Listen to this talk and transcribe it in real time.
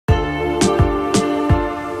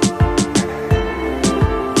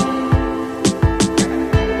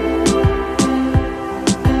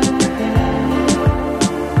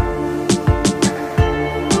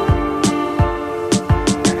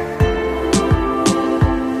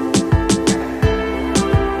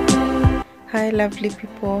Hi lovely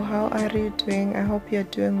people, how are you doing? I hope you're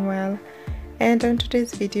doing well. And on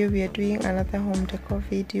today's video we are doing another home decor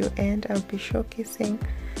video, and I'll be showcasing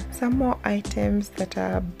some more items that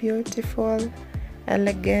are beautiful,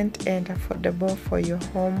 elegant and affordable for your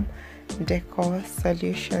home decor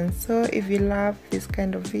solutions. So if you love this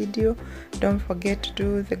kind of video, don't forget to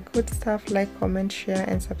do the good stuff like, comment, share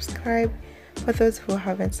and subscribe for those who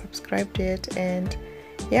haven't subscribed yet. And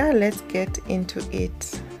yeah, let's get into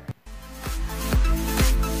it.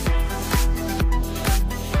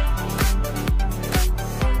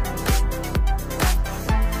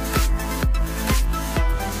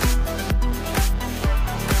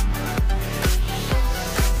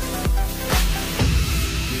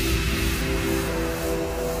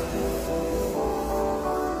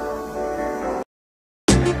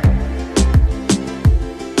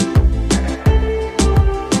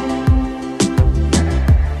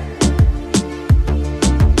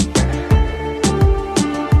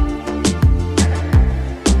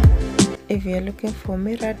 If you're looking for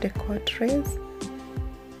mirror decor trays,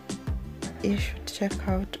 you should check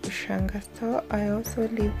out Ushanga store. I also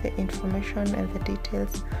leave the information and the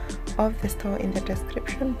details of the store in the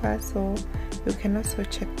description bar, so you can also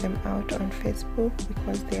check them out on Facebook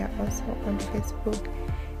because they are also on Facebook,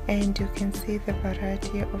 and you can see the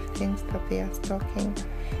variety of things that they are stocking.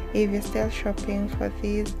 If you're still shopping for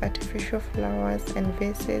these artificial flowers and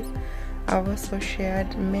vases, I've also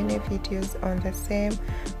shared many videos on the same,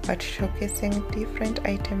 but showcasing different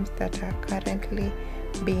items that are currently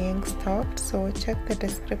being stocked. So check the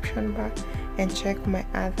description bar and check my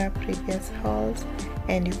other previous hauls,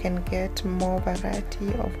 and you can get more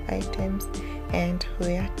variety of items and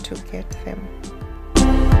where to get them.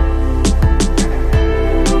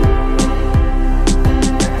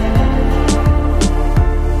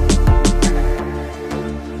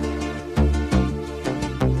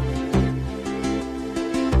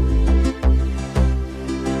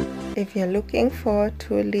 If you're looking for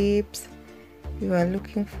tulips, you are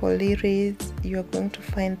looking for lilies, you are going to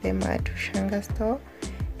find them at Ushanga store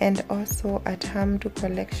and also at Hamdu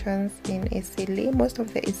Collections in Eastleigh. Most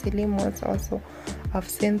of the Eastleigh malls also have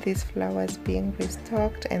seen these flowers being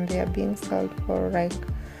restocked, and they are being sold for like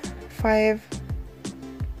 5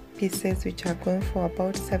 pieces, which are going for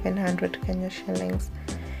about 700 Kenya shillings.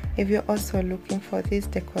 If you're also looking for these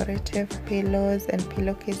decorative pillows and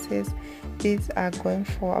pillowcases, these are going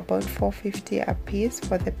for about 450 a piece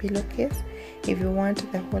for the pillowcase. If you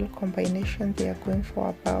want the whole combination, they are going for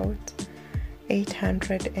about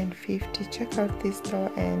 850. Check out this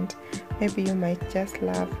store and maybe you might just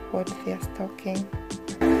love what they are stocking.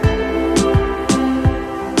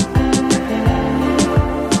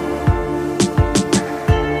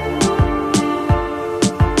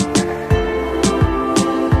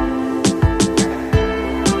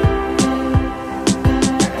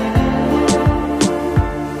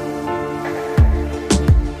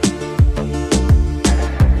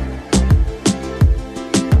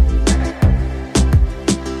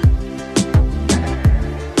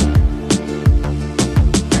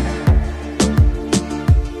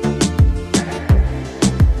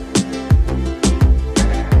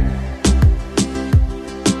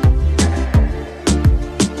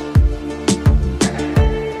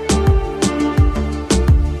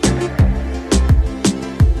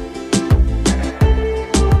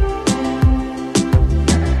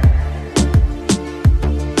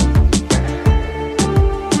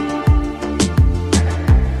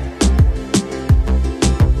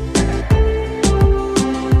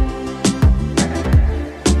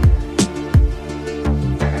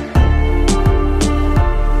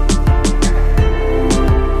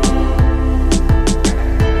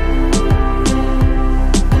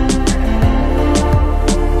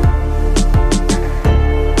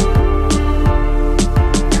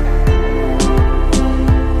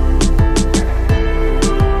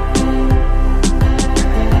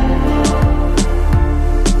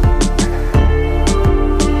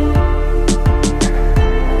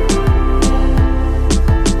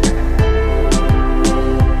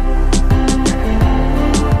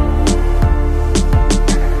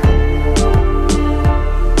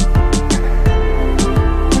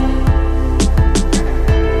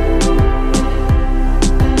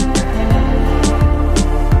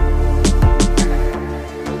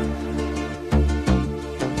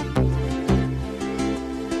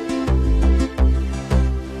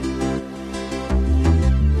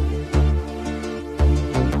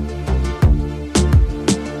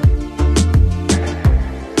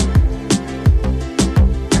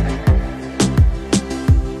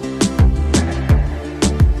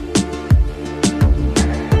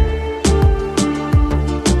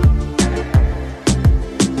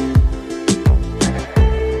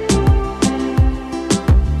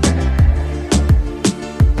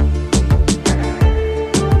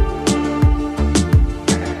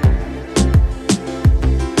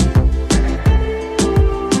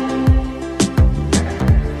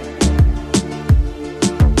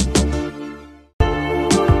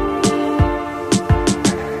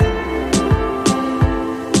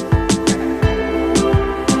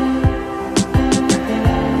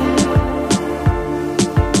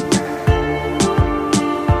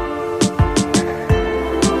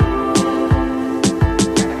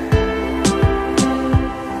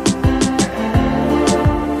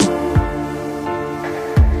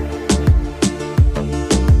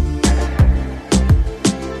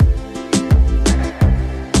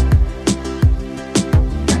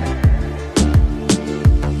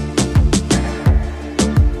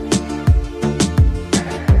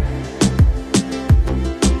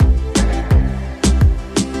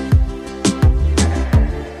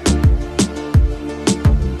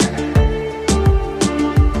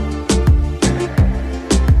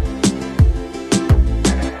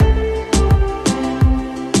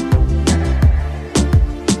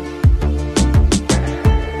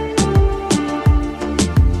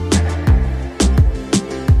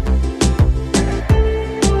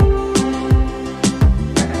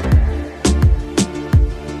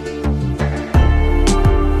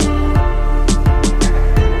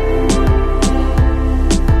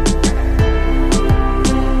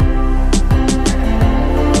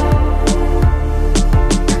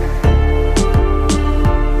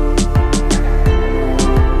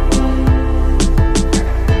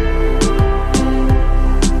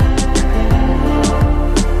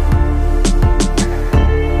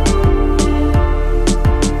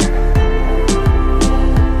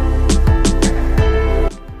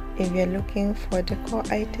 you're looking for decor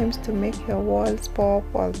items to make your walls pop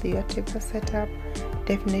or your table setup,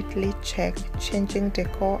 definitely check Changing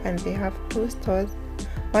Decor, and they have 2 stores.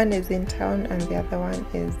 One is in town and the other one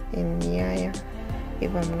is in Nyaya,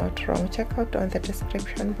 if I'm not wrong. Check out on the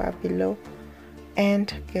description bar below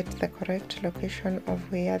and get the correct location of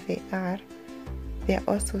where they are. They are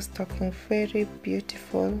also stocking very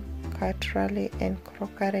beautiful cutlery and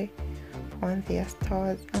crockery on their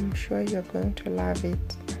stores. I'm sure you're going to love it.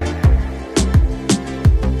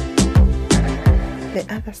 The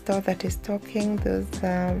other store that is stocking those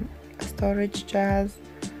storage jars,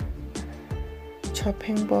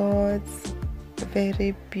 chopping boards,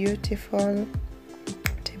 very beautiful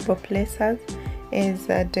table placers is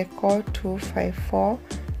Decor 254.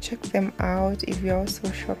 Check them out if you're also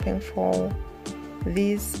shopping for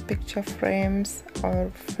these picture frames or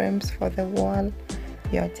frames for the wall.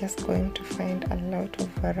 You're just going to find a lot of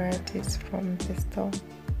varieties from the store.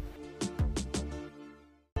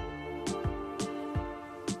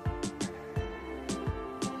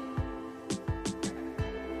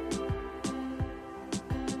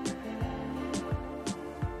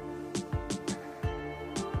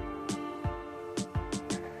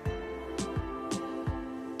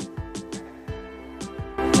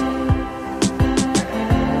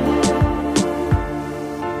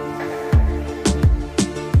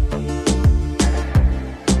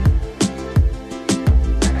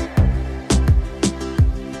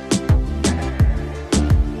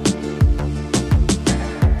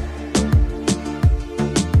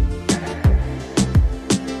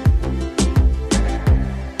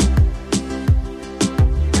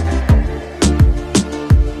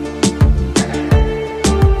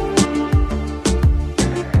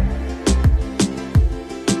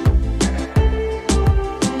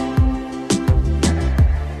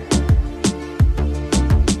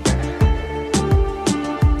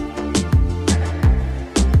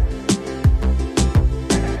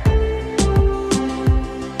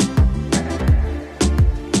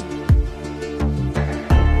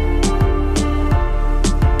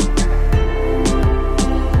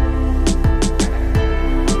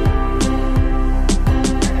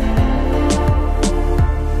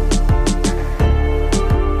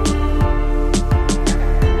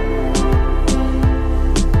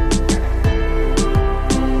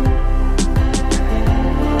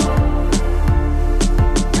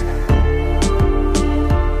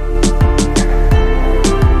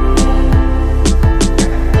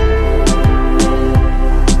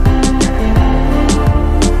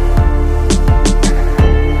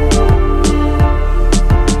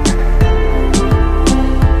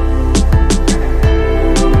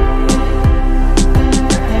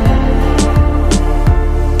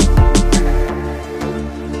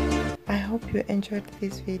 You enjoyed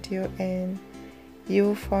this video and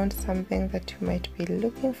you found something that you might be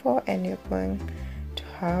looking for, and you're going to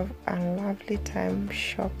have a lovely time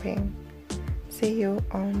shopping. See you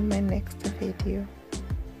on my next video.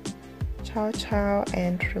 Ciao ciao,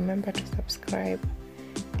 and remember to subscribe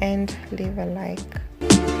and leave a like.